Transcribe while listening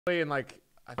In like,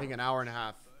 I think an hour and a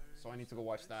half. So I need to go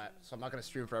watch that. So I'm not going to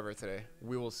stream forever today.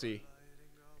 We will see.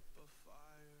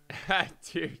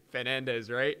 Dude,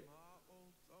 Fernandez, right?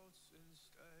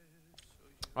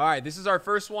 All right, this is our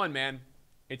first one, man.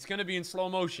 It's going to be in slow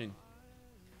motion.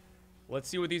 Let's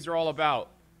see what these are all about.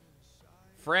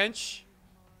 French.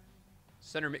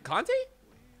 Center mid. Conte?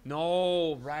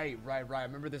 No, right. I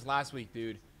remember this last week,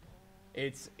 dude.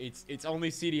 It's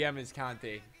only CDM is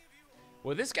Conte.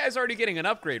 Well, this guy's already getting an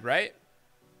upgrade, right?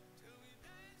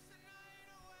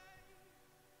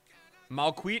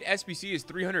 Malquit SBC is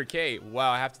 300K.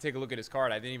 Wow, I have to take a look at his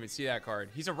card. I didn't even see that card.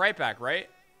 He's a right back, right?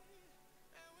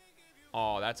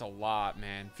 Oh, that's a lot,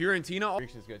 man. Fiorentina.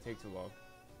 Prediction's gonna take too long.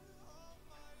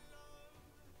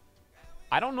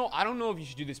 I don't know if you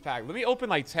should do this pack. Let me open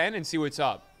like 10 and see what's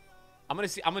up. I'm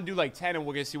gonna do like 10 and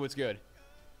we're gonna see what's good.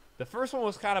 The first one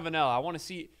was kind of an L. I want to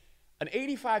see an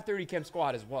 85-30 chem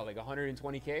squad is what, like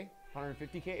 120K,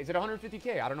 150K? Is it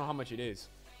 150K? I don't know how much it is.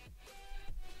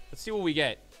 Let's see what we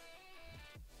get.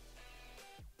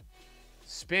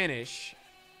 Spanish.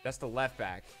 That's the left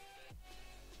back.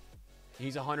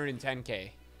 He's 110K.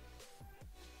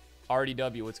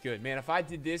 RDW, what's good? Man, if I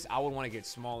did this, I would want to get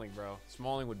Smalling, bro.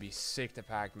 Smalling would be sick to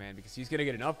pack, man, because he's going to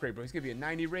get an upgrade, bro. He's going to be a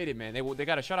 90 rated, man. They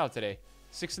got a shutout today.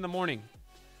 6 in the morning.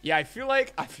 Yeah, I feel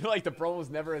like the promo's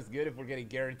never as good if we're getting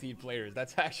guaranteed players.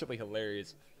 That's actually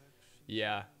hilarious.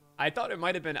 Yeah. I thought we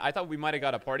might have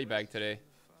got a party bag today.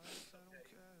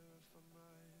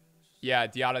 Yeah,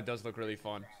 Diata does look really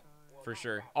fun. For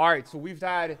sure. All right, so we've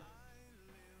done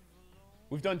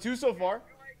 2 so far.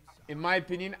 In my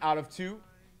opinion, out of 2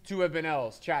 have been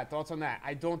L's. Chat, thoughts on that?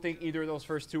 I don't think either of those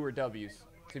first 2 were W's,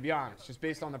 to be honest, just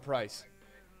based on the price.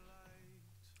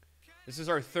 This is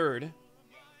our third.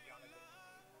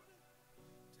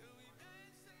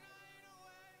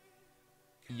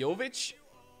 Jovic.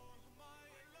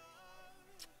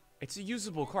 It's a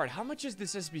usable card. How much is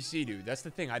this SBC, dude? That's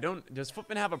the thing. Does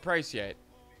Footman have a price yet?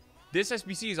 This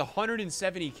SBC is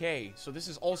 170K, so this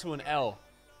is also an L.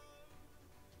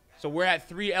 So we're at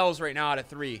 3 L's right now out of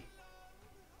 3.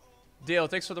 Dale,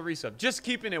 thanks for the resub. Just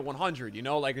keeping it 100, you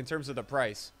know, like in terms of the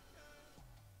price.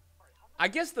 I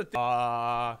guess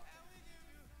the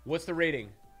what's the rating?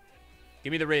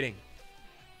 Give me the rating.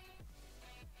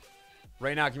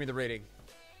 Right now, give me the rating.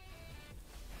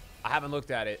 I haven't looked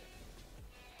at it.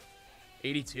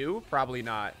 82? Probably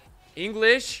not.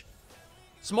 English.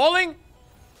 Smalling?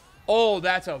 Oh,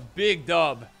 that's a big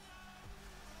dub.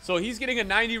 So he's getting a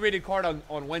 90 rated card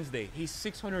on Wednesday. He's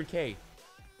 600K.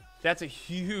 That's a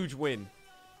huge win.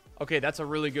 Okay, that's a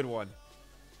really good one.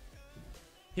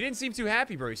 He didn't seem too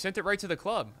happy, bro. He sent it right to the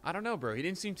club. I don't know, bro. He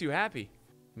didn't seem too happy,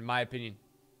 in my opinion.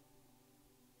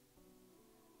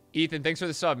 Ethan, thanks for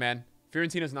the sub, man.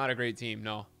 Fiorentina's not a great team,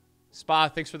 no. Spa,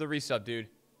 thanks for the resub, dude.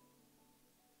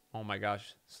 Oh my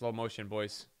gosh. Slow motion,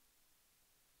 boys.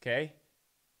 Okay.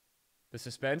 The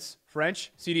suspense.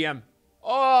 French. CDM.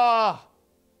 Oh!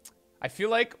 I feel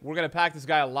like we're going to pack this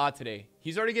guy a lot today.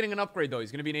 He's already getting an upgrade, though.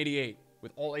 He's going to be an 88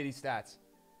 with all 80 stats.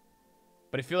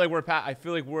 But I feel like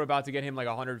we're about to get him like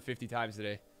 150 times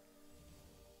today.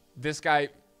 This guy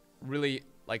really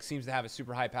like seems to have a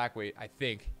super high pack weight, I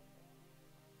think.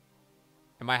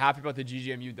 Am I happy about the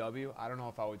GGMUW? I don't know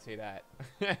if I would say that.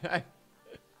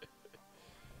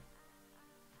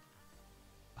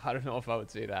 I don't know if I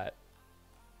would say that.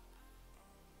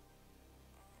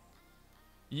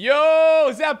 Yo,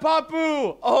 is that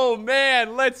Papu? Oh,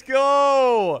 man, let's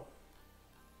go.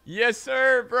 Yes,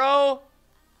 sir, bro.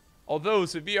 Although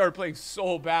Sevilla are playing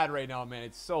so bad right now, man.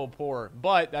 It's so poor.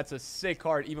 But that's a sick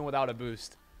card even without a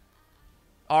boost.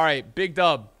 All right, big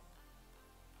dub.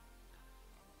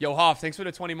 Yo, Hoff, thanks for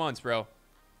the 20 months, bro.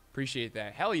 Appreciate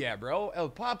that. Hell yeah, bro. El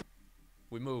Pop.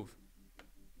 We move.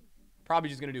 Probably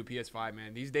just going to do PS5,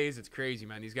 man. These days, it's crazy,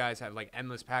 man. These guys have, like,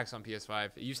 endless packs on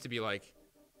PS5. It used to be, like...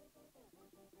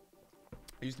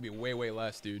 It used to be way, way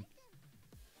less, dude.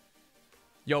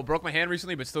 Yo, broke my hand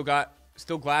recently, but still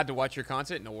glad to watch your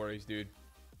content. No worries, dude.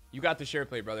 You got the share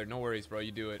play, brother. No worries, bro.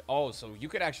 You do it. Oh, so you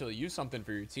could actually use something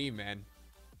for your team, man.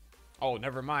 Oh,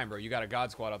 never mind, bro. You got a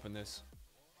God Squad up in this.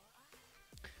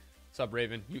 What's up,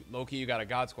 Raven? Low-key, you got a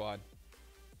God Squad.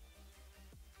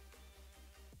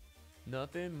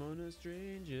 Nothing more than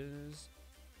strangers.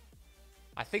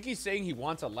 I think he's saying he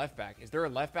wants a left back. Is there a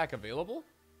left back available?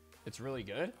 It's really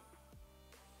good.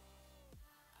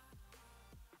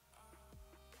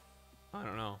 I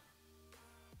don't know.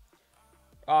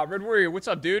 Red Warrior, what's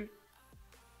up, dude?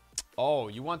 Oh,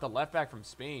 you want the left back from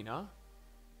Spain, huh?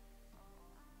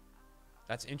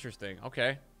 That's interesting.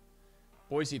 Okay.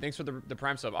 Boise, thanks for the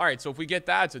prime sub. All right, so if we get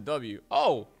that, it's a W.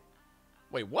 Oh.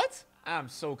 Wait, what? I'm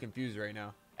so confused right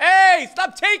now. Hey! way.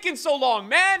 Stop taking so long,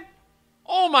 man.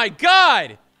 Oh, my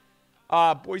God.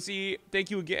 Boise,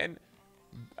 thank you again.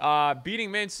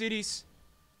 Beating Man City's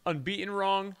unbeaten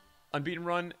run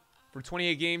for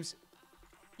 28 games.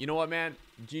 You know what, man?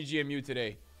 GGMU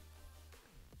today.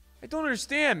 I don't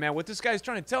understand, man, what this guy's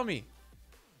trying to tell me.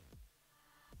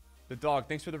 The dog,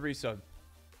 thanks for the resub.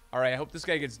 All right, I hope this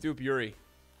guy gets dupe Yuri.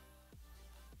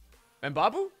 And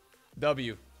Babu?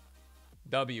 W.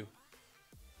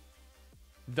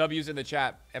 W's in the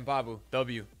chat. And Babu.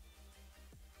 W.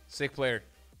 Sick player.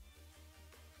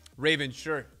 Raven,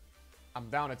 sure. I'm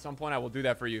down at some point. I will do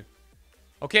that for you.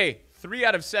 Okay, 3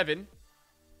 out of 7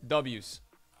 W's.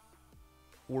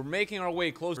 We're making our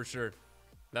way closer for sure.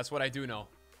 That's what I do know.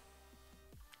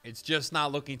 It's just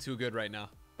not looking too good right now.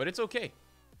 But it's okay.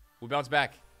 We bounce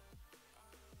back.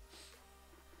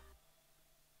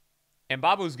 And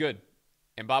Babu's good.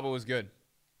 And Babu was good.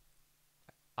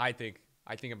 I think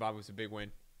Mbabu's a big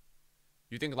win.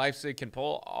 You think Leipzig can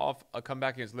pull off a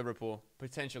comeback against Liverpool?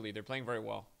 Potentially. They're playing very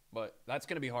well. But that's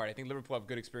going to be hard. I think Liverpool have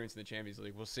good experience in the Champions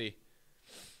League. We'll see.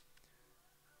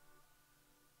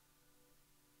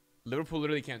 Liverpool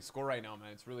literally can't score right now, man.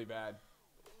 It's really bad.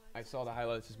 I saw the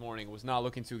highlights this morning. It was not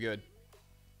looking too good.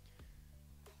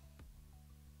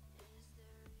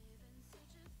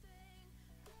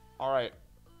 All right.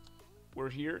 We're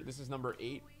here. This is number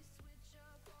 8.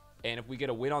 And if we get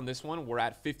a win on this one, we're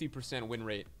at 50% win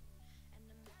rate.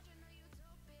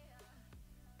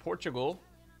 Portugal,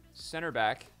 center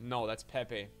back. No, that's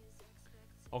Pepe.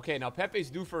 Okay, now Pepe's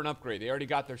due for an upgrade. They already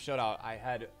got their shutout. I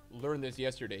had learned this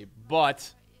yesterday,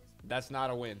 but that's not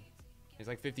a win. It's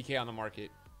like 50K on the market.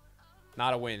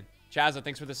 Not a win. Chazza,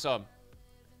 thanks for the sub.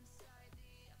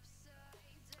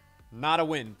 Not a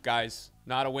win, guys.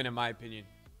 Not a win in my opinion.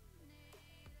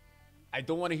 I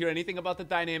don't want to hear anything about the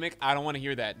dynamic. I don't want to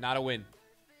hear that. Not a win.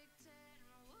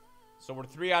 So we're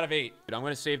 3 out of 8. Dude, I'm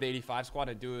going to save the 85 squad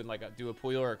and do a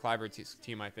Puyo or a Cliver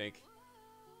team, I think.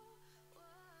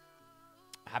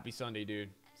 Happy Sunday, dude.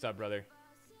 What's up, brother?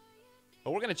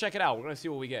 But we're going to check it out. We're going to see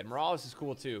what we get. Morales is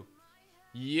cool, too.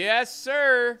 Yes,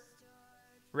 sir.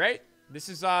 Right? This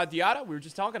is Diarra. We were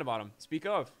just talking about him. Speak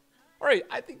of. All right.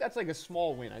 I think that's like a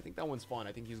small win. I think that one's fun.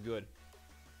 I think he's good.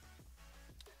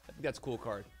 I think that's a cool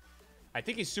card. I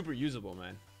think he's super usable,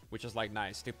 man. Which is like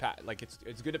nice. To pack, like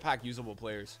it's good to pack usable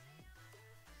players.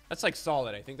 That's like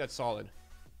solid. I think that's solid.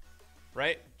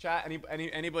 Right? Chat?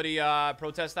 Anybody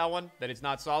protest that one? That it's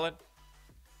not solid?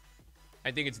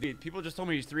 I think it's... People just told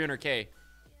me he's 300K.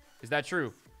 Is that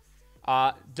true?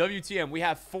 WTM, we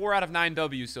have 4 out of 9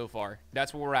 W's so far.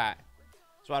 That's where we're at.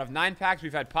 So out of 9 packs,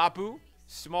 we've had Papu,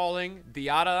 Smalling,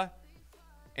 Diarra,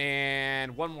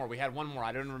 and one more. We had one more.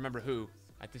 I don't remember who.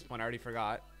 At this point, I already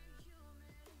forgot.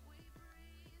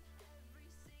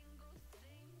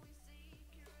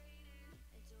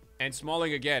 And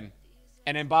Smalling again.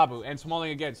 And then Babu. And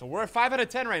Smalling again. So we're at 5 out of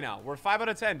 10 right now. We're 5 out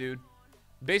of 10, dude.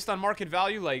 Based on market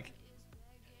value, like...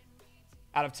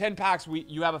 Out of 10 packs,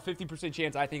 you have a 50%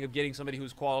 chance, I think, of getting somebody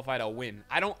who's qualified a win.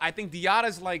 I think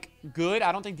Diarra's, like, good.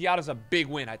 I don't think Diarra's a big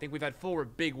win. I think we've had 4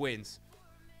 big wins.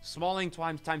 Smalling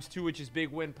times 2, which is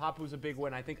big win. Papu's a big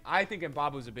win. I think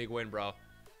Mbabu's a big win, bro.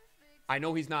 I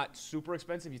know he's not super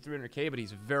expensive. He's 300K, but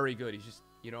he's very good. He's just,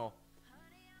 you know,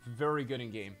 very good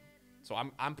in game. So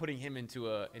I'm putting him into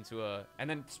a... And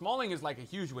then Smalling is, like, a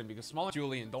huge win because Smalling...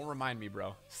 Julian, don't remind me,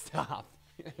 bro. Stop.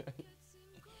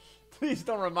 Please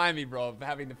don't remind me, bro, of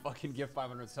having to fucking give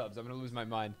 500 subs. I'm going to lose my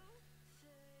mind.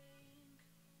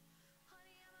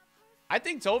 I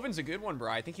think Tovin's a good one,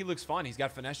 bro. I think he looks fun. He's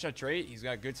got finesse shot trait. He's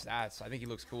got good stats. I think he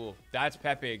looks cool. That's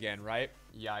Pepe again, right?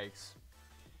 Yikes.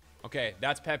 Okay,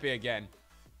 that's Pepe again.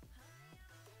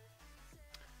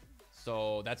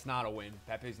 So that's not a win.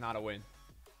 Pepe's not a win.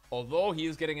 Although he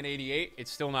is getting an 88, it's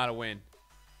still not a win.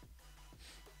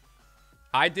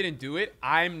 I didn't do it.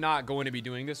 I'm not going to be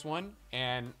doing this one.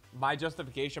 And my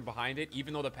justification behind it,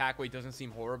 even though the pack weight doesn't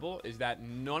seem horrible, is that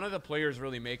none of the players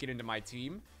really make it into my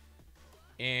team.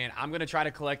 And I'm going to try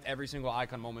to collect every single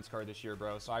Icon Moments card this year,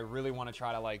 bro. So I really want to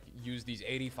try to, like, use these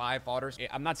 85 fodders.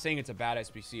 I'm not saying it's a bad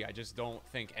SBC. I just don't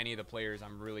think any of the players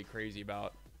I'm really crazy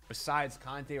about. Besides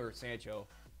Conte or Sancho,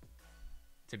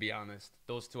 to be honest.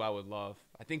 Those two I would love.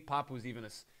 I think Papu's even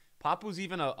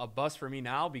a bust for me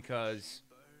now because...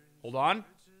 Hold on.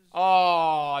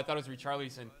 Oh, I thought it was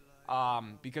Richarlison.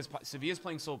 Because Sevilla's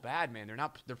playing so bad, man.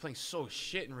 They're playing so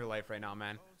shit in real life right now,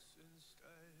 man.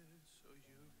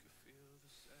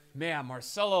 Man,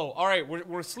 Marcelo. All right,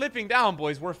 we're slipping down,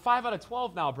 boys. We're 5 out of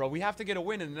 12 now, bro. We have to get a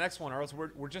win in the next one, or else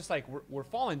we're just like we're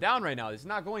falling down right now. It's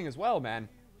not going as well, man.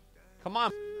 Come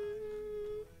on.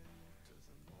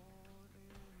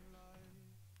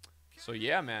 So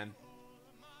yeah, man.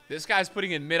 This guy's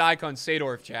putting in mid-icon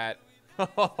Seedorf chat.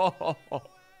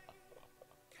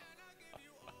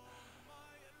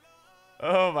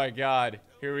 Oh my god.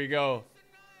 Here we go.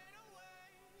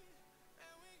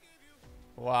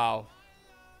 Wow.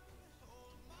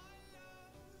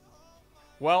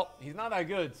 Well, he's not that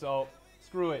good, so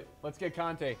screw it. Let's get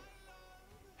Conte.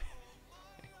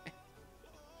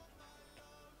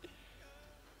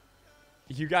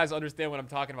 You guys understand what I'm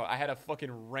talking about. I had a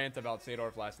fucking rant about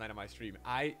Seedorf last night on my stream.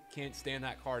 I can't stand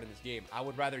that card in this game. I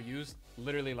would rather use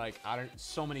literally like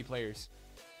so many players.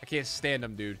 I can't stand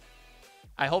them, dude.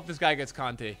 I hope this guy gets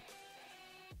Conte.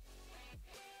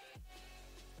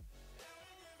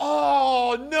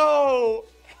 Oh, no!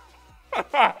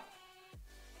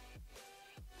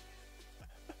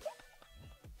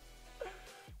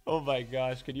 Oh, my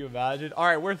gosh. Can you imagine? All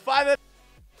right, we're 5.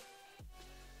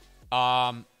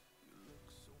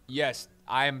 Yes,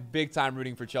 I am big time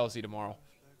rooting for Chelsea tomorrow.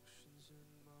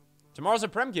 Tomorrow's a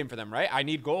Prem game for them, right? I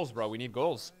need goals, bro. We need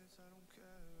goals.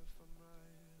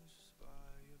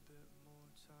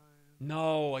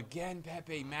 No, again,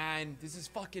 Pepe, man. This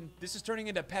is turning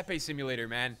into Pepe Simulator,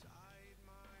 man.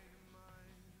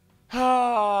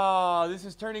 Ah, this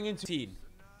is turning into teen.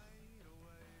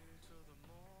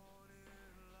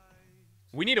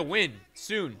 We need a win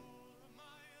soon.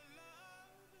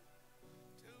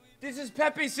 This is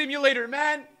Pepe Simulator,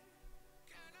 man.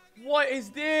 What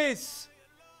is this?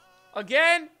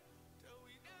 Again?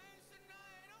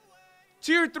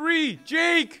 Tier 3,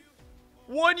 Jake.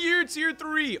 1 year, tier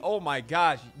 3. Oh my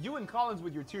gosh. You and Collins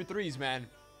with your tier 3s, man.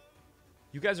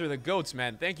 You guys are the goats,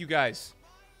 man. Thank you guys.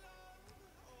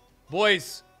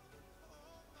 Boys.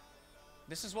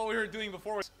 This is what we were doing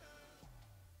before.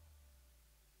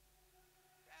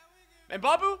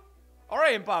 Mbabu? All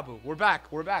right, Mbabu. We're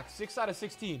back. We're back. 6 out of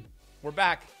 16. We're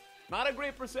back. Not a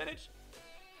great percentage,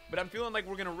 but I'm feeling like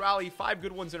we're going to rally 5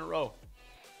 good ones in a row.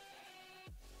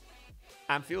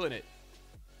 I'm feeling it.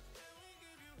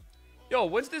 Yo,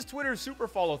 when's this Twitter super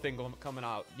follow thing coming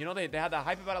out? You know, they had that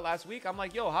hype about it last week. I'm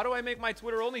like, yo, how do I make my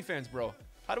Twitter OnlyFans, bro?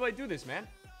 How do I do this, man?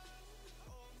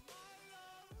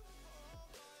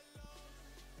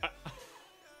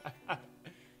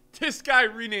 This guy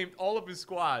renamed all of his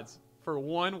squads for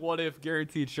one what-if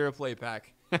guaranteed share play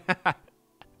pack.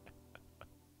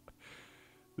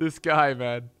 This guy,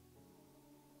 man.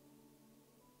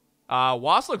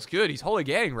 Was looks good. He's Holy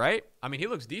Gang, right? I mean, he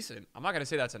looks decent. I'm not going to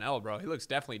say that's an L, bro. He looks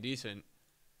definitely decent.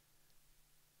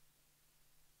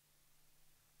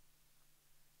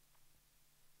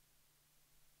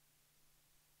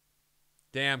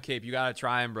 Damn, Cape. You got to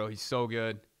try him, bro. He's so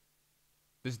good.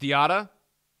 This Diatta?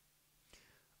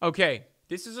 Okay.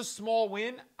 This is a small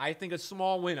win. I think a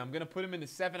small win. I'm going to put him in the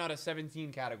 7 out of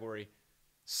 17 category.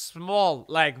 Small,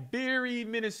 like very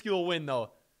minuscule win,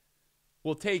 though.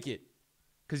 We'll take it.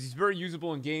 Because he's very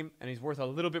usable in game, and he's worth a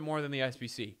little bit more than the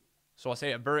SBC. So I'll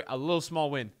say a little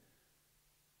small win.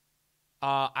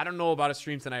 I don't know about a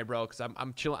stream tonight, bro, because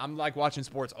I'm chilling. I'm like watching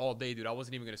sports all day, dude. I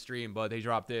wasn't even going to stream, but they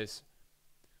dropped this.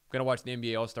 I'm going to watch the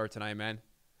NBA All-Star tonight, man.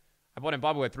 I bought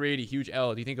Mbabu at 380, huge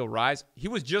L. Do you think he'll rise? He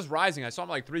was just rising. I saw him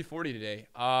like 340 today.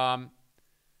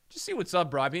 Just see what's up,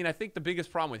 bro. I mean, I think the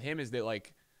biggest problem with him is that,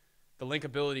 like, the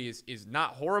linkability is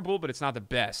not horrible, but it's not the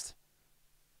best.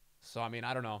 So, I mean,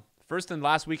 I don't know. First and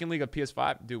last Weekend League of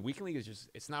PS5. Dude, Weekend League is just,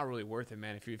 it's not really worth it,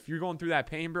 man. If you're going through that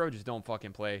pain, bro, just don't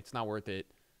fucking play. It's not worth it.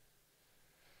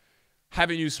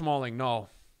 Haven't used Smalling, no.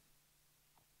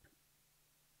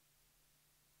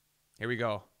 Here we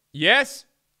go. Yes?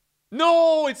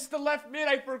 No, it's the left mid.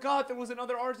 I forgot there was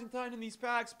another Argentine in these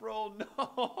packs, bro.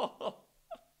 No.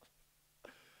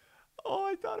 Oh,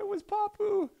 I thought it was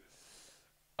Papu.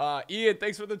 Ian,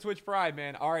 thanks for the Twitch Pride,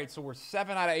 man. All right, so we're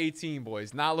 7 out of 18,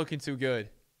 boys. Not looking too good.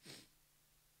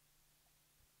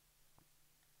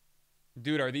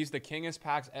 Dude, are these the kingest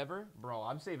packs ever? Bro,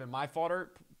 I'm saving my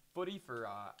footy for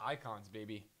icons,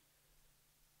 baby.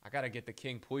 I got to get the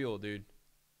King Puyol, dude.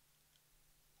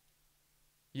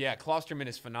 Yeah, Klosterman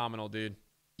is phenomenal, dude.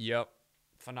 Yep,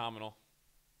 phenomenal.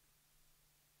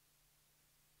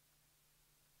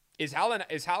 Is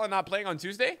Haaland not playing on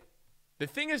Tuesday? The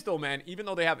thing is, though, man, even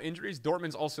though they have injuries,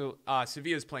 Dortmund's also...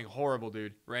 Sevilla's playing horrible,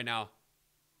 dude, right now.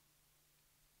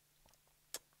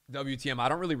 WTM, I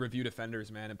don't really review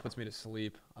defenders, man. It puts me to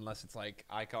sleep unless it's like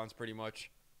icons pretty much.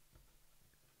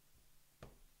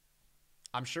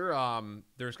 I'm sure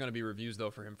there's going to be reviews,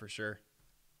 though, for him for sure.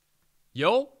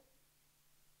 Yo?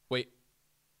 Wait.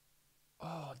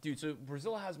 Oh, dude, so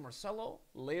Brazil has Marcelo,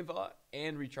 Leva,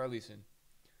 and Richarlison.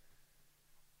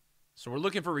 So we're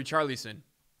looking for Richarlison.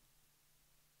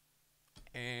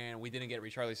 And we didn't get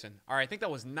Richarlison. All right, I think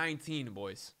that was 19,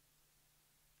 boys.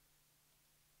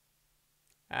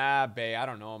 Ah, Bay, I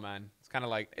don't know, man. It's kind of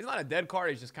like, it's not a dead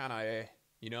card. It's just kind of,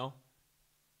 you know.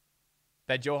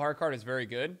 That Joe Hart card is very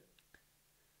good.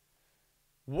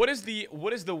 What is the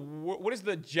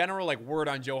general like word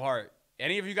on Joe Hart?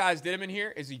 Any of you guys did him in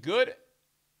here? Is he good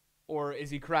or is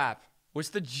he crap? What's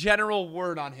the general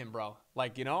word on him, bro?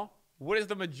 Like, you know, what is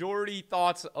the majority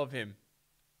thoughts of him?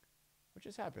 What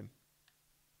just happened?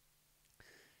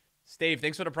 Stave,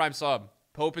 thanks for the prime sub.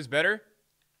 Pope is better?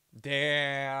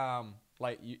 Damn.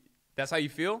 Like, that's how you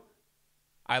feel?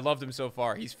 I loved him so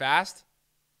far. He's fast.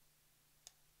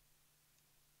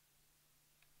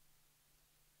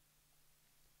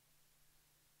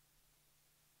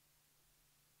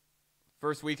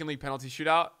 First weekend league penalty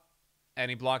shootout, and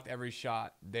he blocked every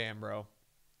shot. Damn, bro.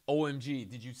 OMG,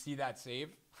 did you see that save?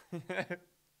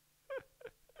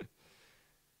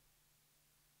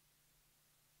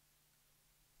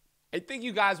 I think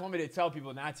you guys want me to tell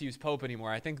people not to use Pope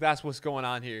anymore. I think that's what's going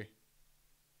on here.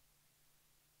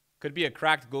 Could be a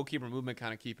cracked goalkeeper movement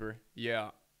kind of keeper.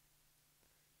 Yeah.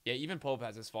 Yeah, even Pope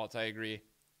has his faults. I agree.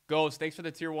 Ghost, thanks for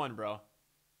the tier 1, bro.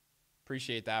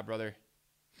 Appreciate that, brother.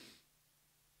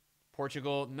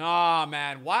 Portugal. Nah,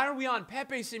 man. Why are we on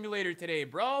Pepe Simulator today,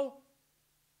 bro?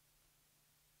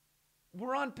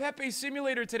 We're on Pepe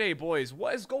Simulator today, boys.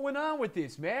 What is going on with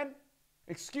this, man?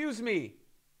 Excuse me.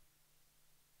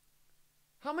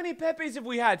 How many Pepes have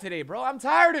we had today, bro? I'm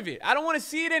tired of it. I don't want to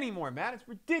see it anymore, man. It's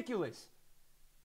ridiculous.